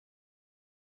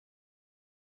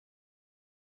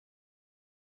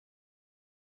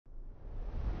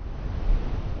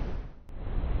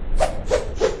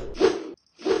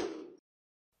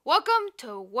Welcome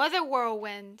to Weather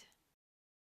Whirlwind.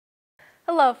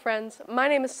 Hello friends, my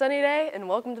name is Sunny Day and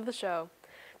welcome to the show.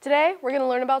 Today we're going to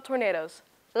learn about tornadoes.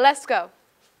 Let's go!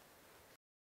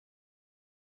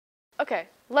 Okay,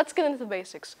 let's get into the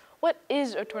basics. What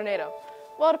is a tornado?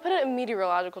 Well, to put it in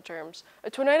meteorological terms, a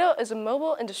tornado is a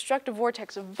mobile and destructive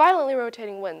vortex of violently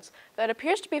rotating winds that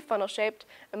appears to be funnel-shaped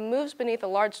and moves beneath a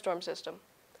large storm system.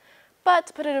 But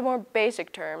to put it in more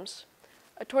basic terms,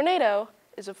 a tornado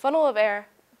is a funnel of air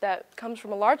that comes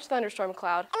from a large thunderstorm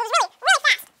cloud and moves really,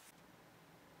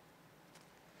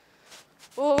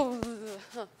 really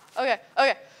fast.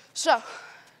 Okay, so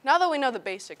now that we know the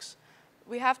basics,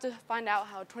 we have to find out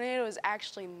how a tornado is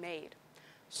actually made.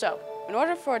 So, in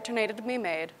order for a tornado to be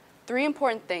made, 3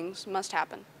 important things must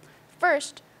happen.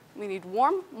 First, we need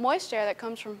warm, moist air that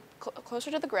comes from closer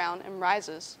to the ground and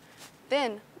rises.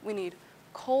 Then, we need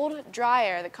cold, dry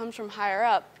air that comes from higher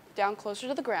up, down closer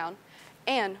to the ground.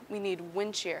 And we need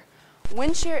wind shear.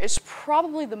 Wind shear is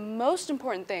probably the most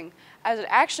important thing, as it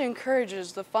actually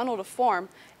encourages the funnel to form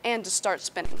and to start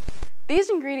spinning.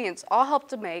 These ingredients all help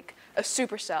to make a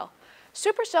supercell.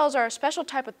 Supercells are a special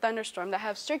type of thunderstorm that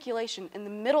have circulation in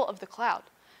the middle of the cloud.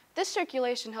 This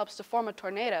circulation helps to form a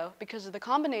tornado because of the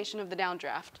combination of the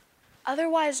downdraft,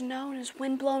 otherwise known as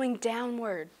wind blowing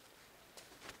downward.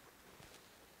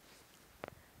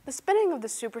 The spinning of the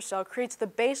supercell creates the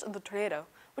base of the tornado,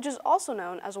 which is also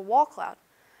known as a wall cloud.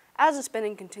 As the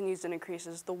spinning continues and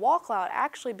increases, the wall cloud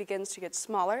actually begins to get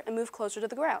smaller and move closer to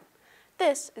the ground.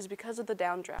 This is because of the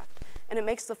downdraft, and it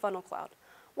makes the funnel cloud.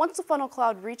 Once the funnel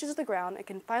cloud reaches the ground, it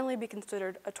can finally be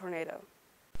considered a tornado.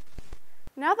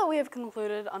 Now that we have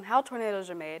concluded on how tornadoes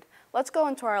are made, let's go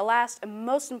into our last and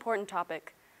most important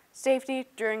topic, safety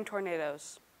during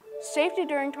tornadoes. Safety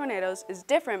during tornadoes is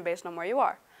different based on where you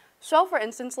are. So for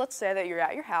instance, let's say that you're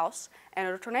at your house and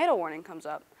a tornado warning comes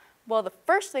up. Well, the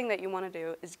first thing that you want to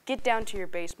do is get down to your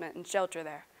basement and shelter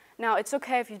there. Now, it's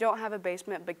okay if you don't have a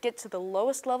basement, but get to the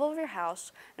lowest level of your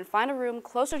house and find a room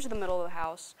closer to the middle of the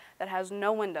house that has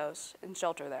no windows and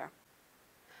shelter there.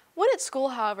 When at school,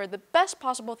 however, the best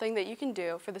possible thing that you can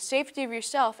do for the safety of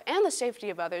yourself and the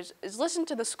safety of others is listen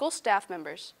to the school staff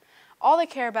members. All they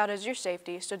care about is your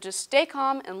safety, so just stay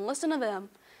calm and listen to them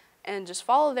and just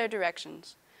follow their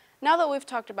directions. Now that we've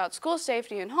talked about school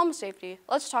safety and home safety,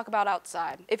 let's talk about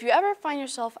outside. If you ever find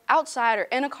yourself outside or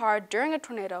in a car during a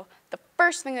tornado, the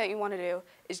first thing that you want to do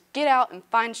is get out and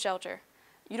find shelter.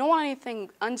 You don't want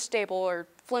anything unstable or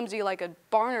flimsy like a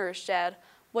barn or a shed.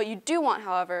 What you do want,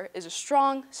 however, is a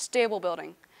strong, stable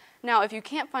building. Now, if you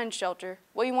can't find shelter,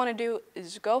 what you want to do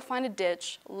is go find a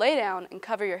ditch, lay down, and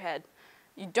cover your head.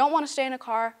 You don't want to stay in a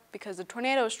car because the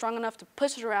tornado is strong enough to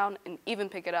push it around and even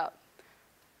pick it up.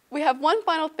 We have one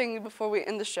final thing before we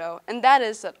end the show, and that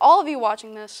is that all of you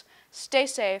watching this, stay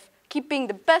safe, keep being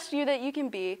the best you that you can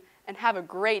be, and have a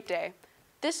great day.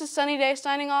 This is Sunny Day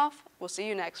signing off. We'll see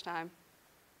you next time.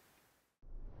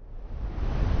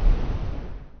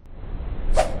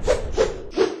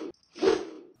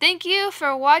 Thank you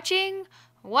for watching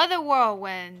Weather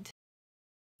Whirlwind.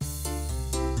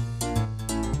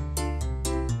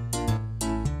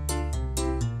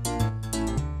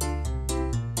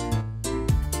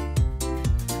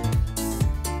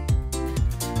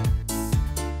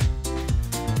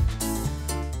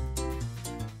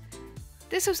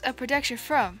 This was a production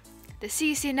from the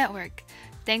CEC Network.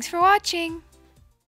 Thanks for watching!